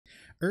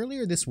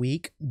Earlier this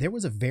week, there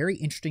was a very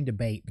interesting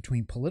debate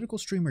between political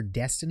streamer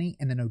Destiny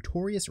and the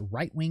notorious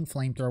right-wing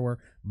flamethrower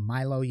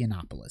Milo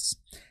Yiannopoulis.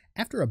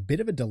 After a bit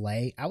of a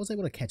delay, I was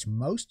able to catch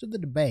most of the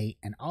debate,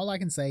 and all I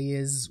can say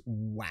is,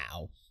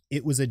 wow,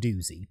 it was a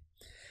doozy.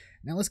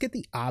 Now let's get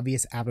the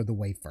obvious out of the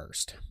way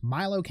first.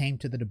 Milo came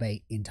to the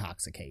debate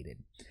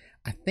intoxicated.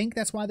 I think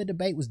that's why the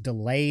debate was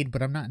delayed,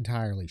 but I'm not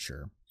entirely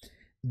sure.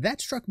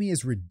 That struck me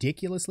as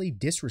ridiculously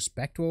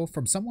disrespectful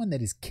from someone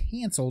that is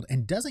canceled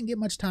and doesn't get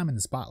much time in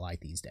the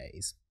spotlight these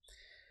days.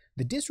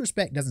 The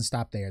disrespect doesn't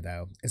stop there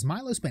though, as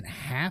Milo spent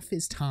half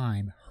his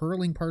time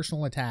hurling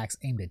personal attacks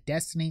aimed at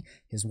Destiny,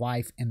 his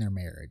wife, and their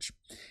marriage.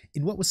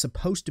 In what was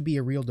supposed to be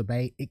a real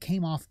debate, it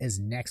came off as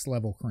next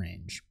level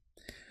cringe.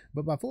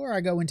 But before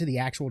I go into the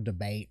actual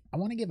debate, I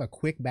want to give a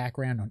quick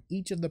background on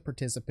each of the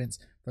participants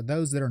for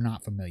those that are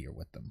not familiar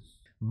with them.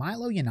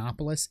 Milo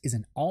Yiannopoulis is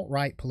an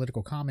alt-right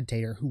political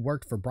commentator who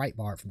worked for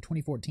Breitbart from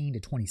 2014 to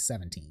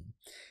 2017.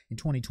 In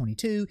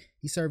 2022,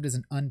 he served as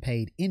an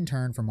unpaid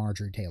intern for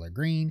Marjorie Taylor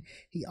Greene.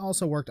 He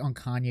also worked on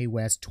Kanye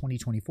West's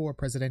 2024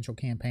 presidential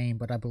campaign,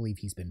 but I believe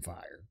he's been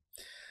fired.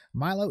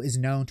 Milo is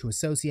known to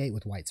associate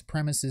with white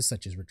supremacists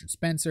such as Richard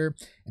Spencer,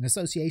 an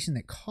association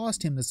that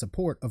cost him the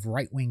support of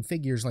right-wing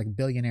figures like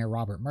billionaire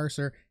Robert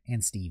Mercer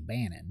and Steve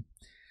Bannon.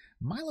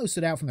 Milo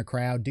stood out from the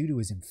crowd due to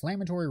his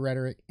inflammatory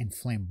rhetoric and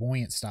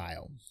flamboyant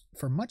style.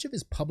 For much of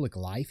his public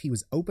life, he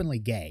was openly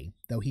gay,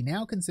 though he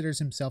now considers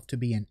himself to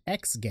be an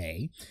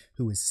ex-gay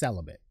who is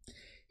celibate.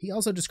 He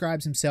also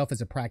describes himself as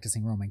a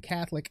practicing Roman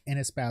Catholic and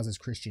espouses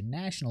Christian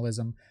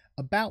nationalism,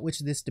 about which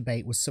this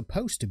debate was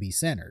supposed to be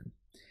centered.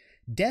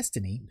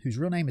 Destiny, whose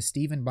real name is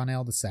Stephen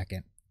Bonnell II,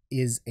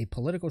 is a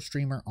political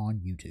streamer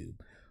on YouTube.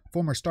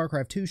 Former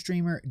StarCraft 2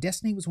 streamer,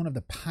 Destiny was one of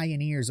the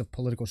pioneers of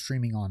political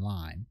streaming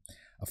online.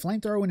 A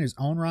flamethrower in his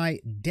own right,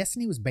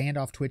 Destiny was banned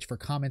off Twitch for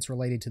comments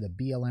related to the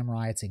BLM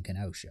riots in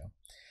Kenosha.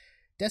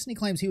 Destiny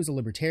claims he was a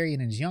libertarian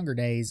in his younger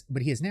days,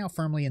 but he is now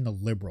firmly in the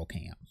liberal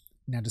camp.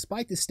 Now,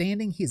 despite this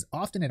standing, he is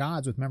often at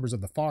odds with members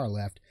of the far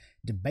left,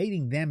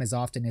 debating them as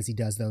often as he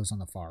does those on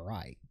the far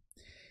right.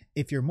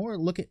 If you're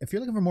looking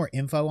for more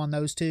info on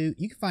those two,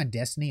 you can find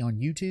Destiny on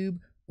YouTube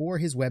or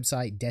his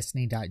website,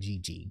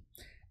 destiny.gg.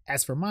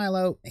 As for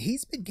Milo,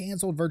 he's been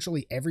canceled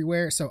virtually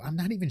everywhere, so I'm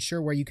not even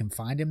sure where you can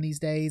find him these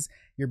days.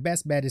 Your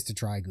best bet is to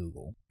try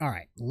Google.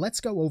 Alright, let's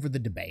go over the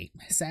debate.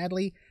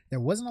 Sadly, there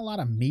wasn't a lot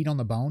of meat on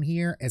the bone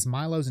here, as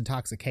Milo's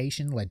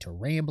intoxication led to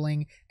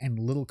rambling and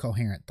little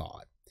coherent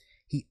thought.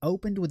 He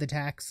opened with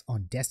attacks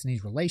on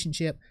Destiny's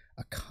relationship,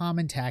 a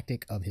common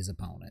tactic of his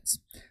opponents.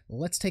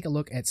 Let's take a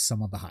look at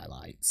some of the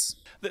highlights.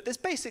 There's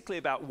basically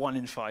about 1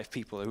 in 5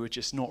 people who are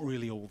just not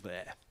really all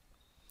there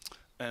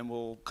and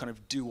will kind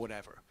of do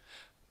whatever.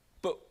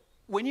 But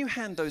when you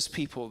hand those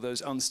people,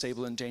 those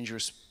unstable and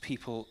dangerous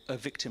people, a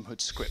victimhood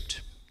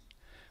script,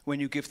 when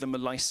you give them a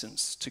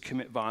license to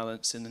commit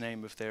violence in the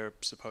name of their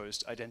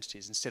supposed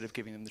identities, instead of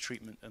giving them the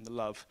treatment and the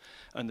love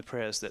and the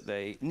prayers that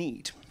they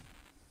need,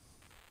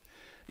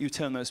 you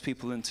turn those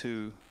people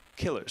into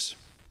killers.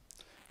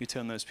 You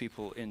turn those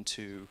people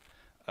into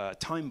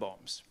time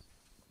bombs.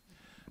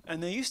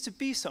 And there used to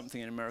be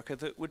something in America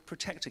that would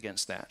protect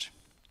against that.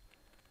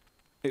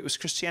 It was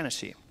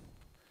Christianity.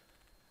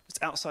 It's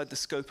outside the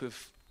scope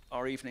of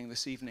our evening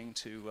this evening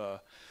to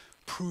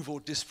prove or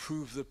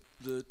disprove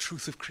the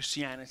truth of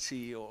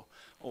Christianity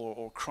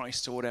or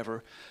Christ or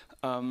whatever.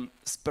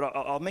 But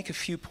I'll make a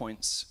few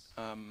points.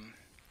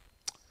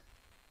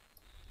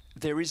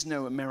 There is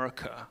no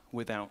America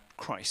without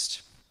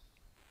Christ.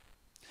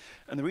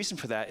 And the reason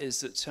for that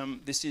is that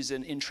this is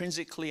an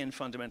intrinsically and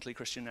fundamentally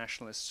Christian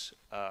nationalist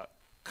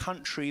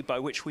country, by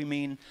which we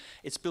mean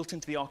it's built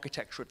into the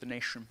architecture of the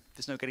nation.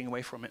 There's no getting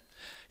away from it.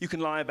 You can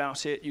lie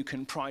about it. You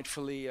can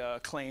pridefully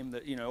claim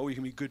that, you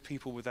can be good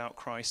people without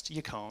Christ.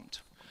 You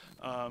can't.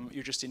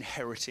 You're just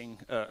inheriting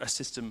a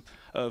system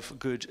of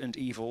good and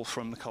evil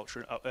from the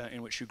culture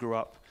in which you grew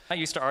up. I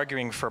used to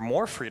arguing for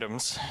more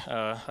freedoms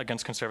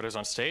against conservatives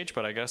on stage,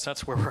 but I guess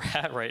that's where we're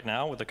at right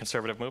now with the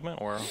conservative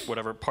movement, or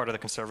whatever part of the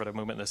conservative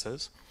movement this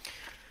is.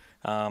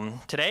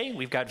 Today,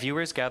 we've got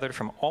viewers gathered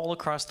from all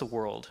across the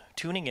world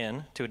tuning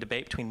in to a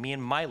debate between me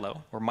and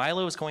Milo, where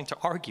Milo is going to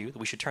argue that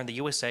we should turn the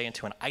USA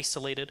into an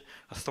isolated,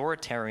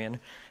 authoritarian,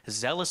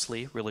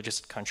 zealously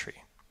religious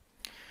country.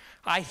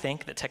 I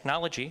think that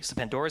technology is the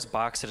Pandora's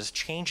box that has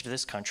changed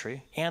this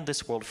country and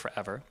this world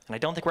forever, and I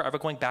don't think we're ever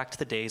going back to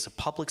the days of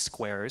public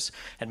squares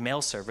and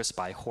mail service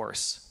by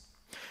horse.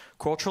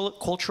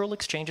 Cultural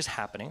exchange is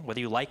happening, whether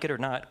you like it or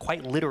not,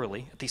 quite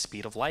literally at the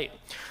speed of light.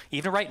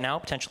 Even right now,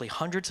 potentially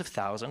hundreds of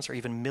thousands or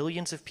even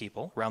millions of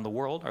people around the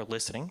world are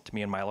listening to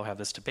me and Milo have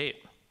this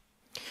debate.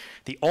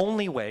 The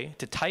only way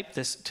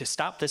to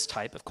stop this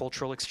type of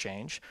cultural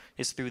exchange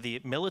is through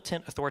the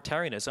militant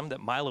authoritarianism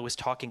that Milo is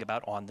talking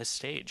about on this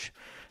stage.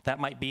 That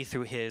might be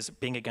through his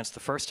being against the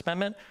First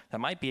Amendment, that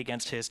might be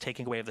against his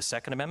taking away of the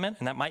Second Amendment,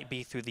 and that might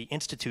be through the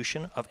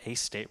institution of a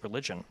state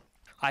religion.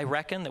 I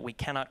reckon that we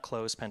cannot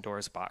close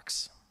Pandora's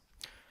box.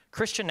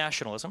 Christian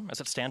nationalism,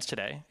 as it stands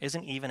today,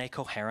 isn't even a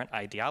coherent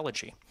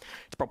ideology.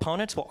 Its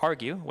proponents will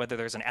argue whether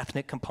there's an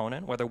ethnic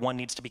component, whether one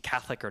needs to be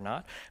Catholic or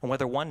not, and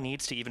whether one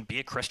needs to even be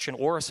a Christian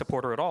or a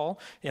supporter at all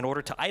in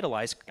order to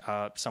idolize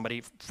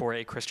somebody for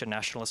a Christian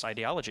nationalist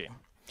ideology.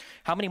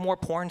 How many more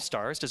porn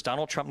stars does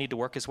Donald Trump need to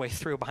work his way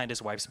through behind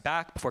his wife's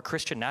back before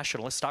Christian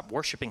nationalists stop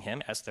worshiping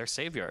him as their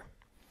savior?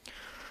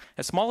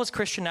 As small as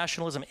Christian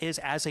nationalism is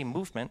as a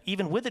movement,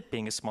 even with it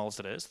being as small as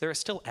it is, there is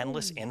still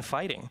endless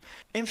infighting.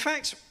 In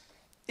fact,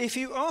 if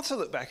you are to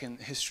look back in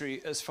history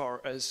as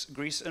far as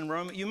Greece and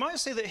Rome, you might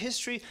say that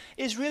history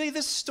is really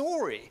the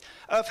story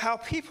of how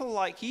people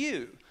like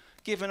you,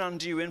 given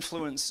undue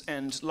influence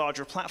and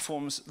larger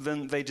platforms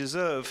than they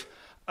deserve,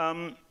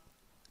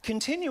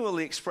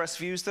 continually express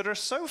views that are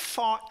so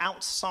far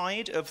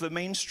outside of the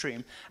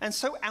mainstream and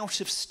so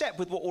out of step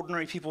with what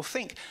ordinary people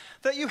think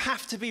that you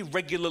have to be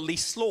regularly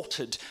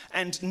slaughtered,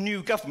 and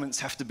new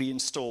governments have to be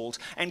installed,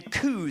 and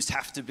coups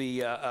have to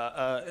be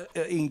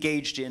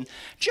engaged in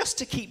just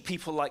to keep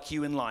people like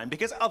you in line,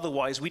 because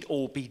otherwise we'd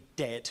all be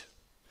dead.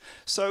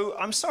 So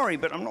I'm sorry,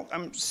 but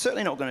I'm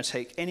certainly not going to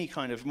take any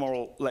kind of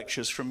moral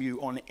lectures from you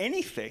on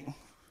anything.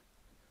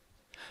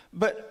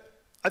 But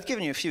I've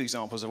given you a few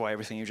examples of why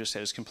everything you just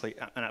said is complete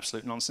and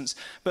absolute nonsense.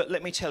 But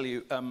let me tell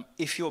you,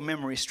 if your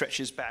memory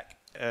stretches back,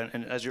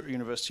 and as you're at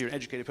university, you're an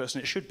educated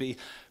person, it should be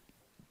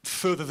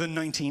further than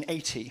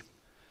 1980.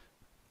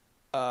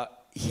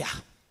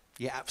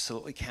 You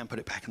absolutely can put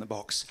it back in the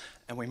box.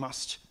 And we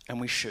must,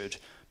 and we should,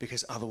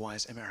 because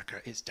otherwise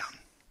America is done.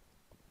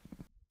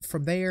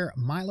 From there,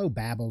 Milo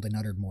babbled and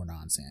uttered more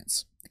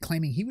nonsense,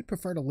 claiming he would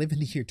prefer to live in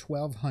the year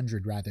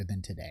 1200 rather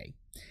than today.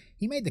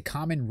 He made the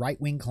common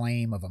right-wing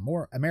claim of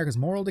America's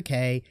moral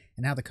decay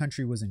and how the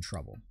country was in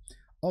trouble.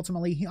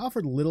 Ultimately, he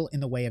offered little in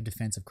the way of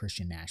defense of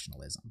Christian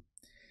nationalism.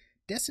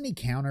 Destiny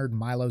countered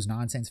Milo's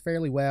nonsense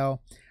fairly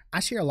well. I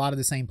share a lot of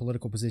the same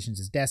political positions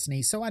as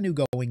Destiny, so I knew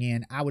going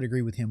in I would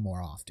agree with him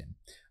more often.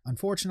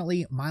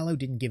 Unfortunately, Milo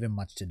didn't give him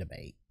much to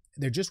debate.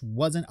 There just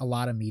wasn't a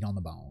lot of meat on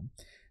the bone.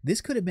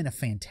 This could have been a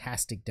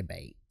fantastic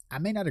debate. I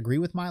may not agree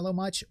with Milo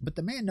much, but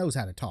the man knows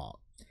how to talk.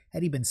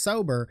 Had he been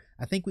sober,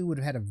 I think we would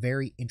have had a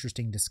very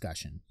interesting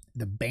discussion.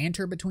 The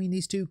banter between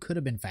these two could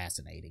have been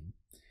fascinating.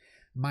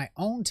 My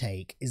own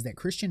take is that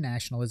Christian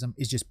nationalism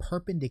is just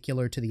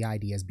perpendicular to the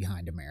ideas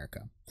behind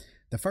America.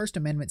 The First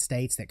Amendment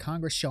states that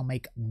Congress shall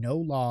make no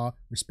law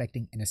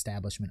respecting an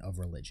establishment of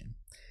religion.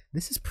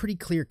 This is pretty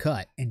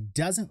clear-cut and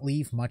doesn't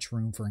leave much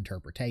room for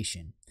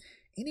interpretation.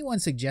 Anyone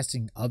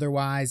suggesting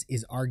otherwise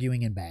is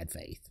arguing in bad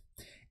faith.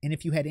 And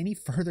if you had any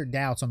further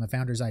doubts on the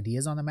founders'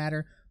 ideas on the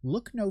matter,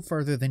 look no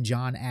further than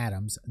John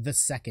Adams, the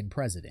second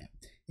president.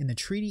 In the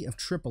Treaty of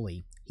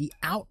Tripoli, he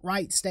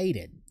outright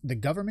stated, "The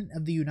government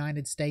of the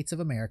United States of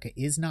America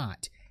is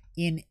not,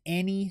 in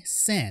any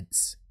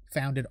sense,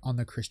 founded on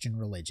the Christian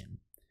religion."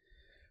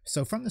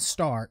 So from the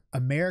start,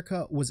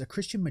 America was a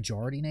Christian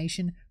majority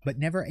nation, but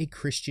never a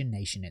Christian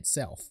nation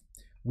itself.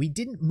 We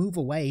didn't move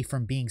away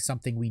from being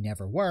something we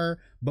never were,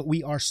 but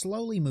we are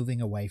slowly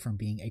moving away from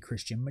being a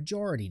Christian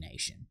majority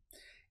nation.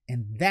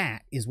 And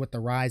that is what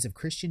the rise of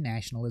Christian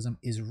nationalism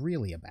is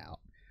really about.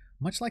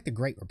 Much like the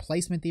Great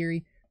Replacement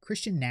theory,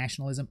 Christian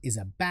nationalism is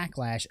a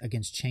backlash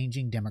against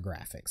changing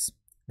demographics.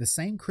 The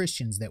same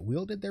Christians that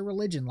wielded their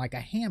religion like a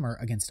hammer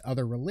against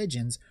other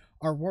religions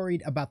are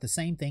worried about the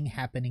same thing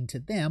happening to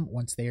them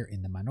once they are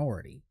in the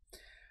minority.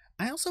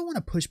 I also want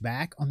to push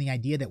back on the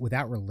idea that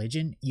without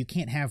religion, you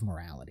can't have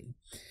morality.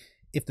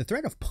 If the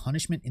threat of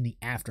punishment in the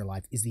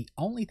afterlife is the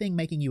only thing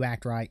making you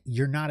act right,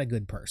 you're not a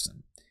good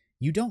person.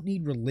 You don't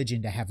need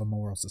religion to have a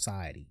moral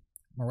society.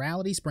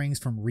 Morality springs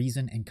from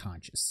reason and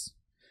conscience.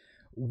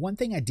 One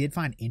thing I did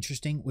find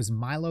interesting was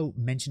Milo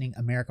mentioning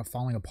America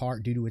falling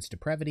apart due to its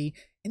depravity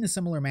in a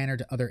similar manner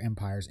to other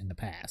empires in the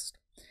past.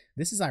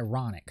 This is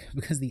ironic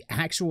because the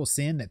actual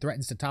sin that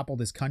threatens to topple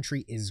this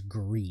country is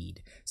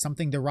greed,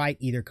 something the right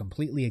either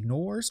completely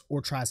ignores or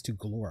tries to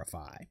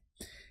glorify.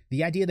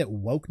 The idea that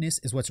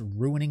wokeness is what's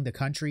ruining the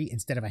country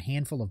instead of a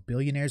handful of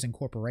billionaires and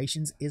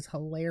corporations is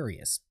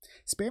hilarious.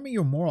 Spare me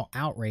your moral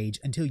outrage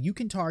until you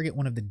can target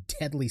one of the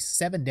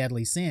 7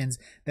 deadly sins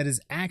that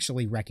is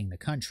actually wrecking the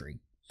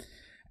country.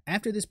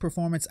 After this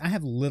performance, I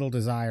have little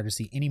desire to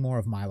see any more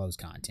of Milo's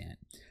content.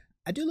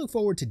 I do look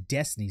forward to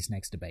Destiny's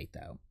next debate,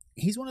 though.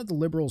 He's one of the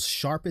liberals'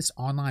 sharpest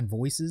online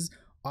voices,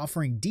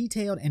 offering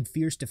detailed and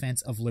fierce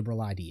defense of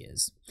liberal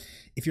ideas.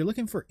 If you're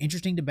looking for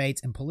interesting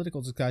debates and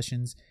political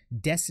discussions,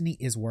 Destiny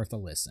is worth a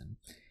listen.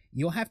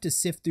 You'll have to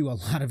sift through a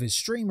lot of his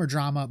streamer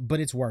drama, but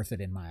it's worth it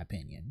in my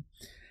opinion.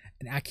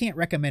 And I can't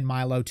recommend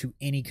Milo to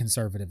any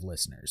conservative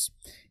listeners.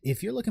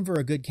 If you're looking for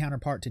a good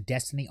counterpart to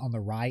Destiny on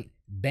the right,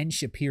 Ben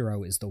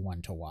Shapiro is the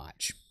one to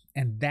watch.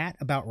 And that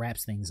about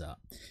wraps things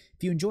up.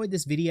 If you enjoyed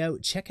this video,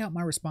 check out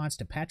my response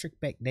to Patrick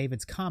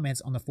Beck-David's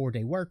comments on the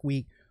 4-day work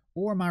week,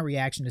 or my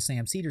reaction to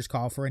Sam Cedar's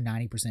call for a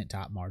 90%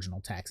 top marginal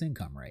tax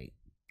income rate.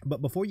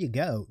 But before you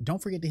go,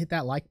 don't forget to hit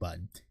that like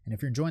button. And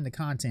if you're enjoying the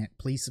content,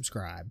 please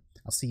subscribe.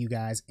 I'll see you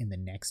guys in the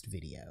next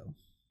video.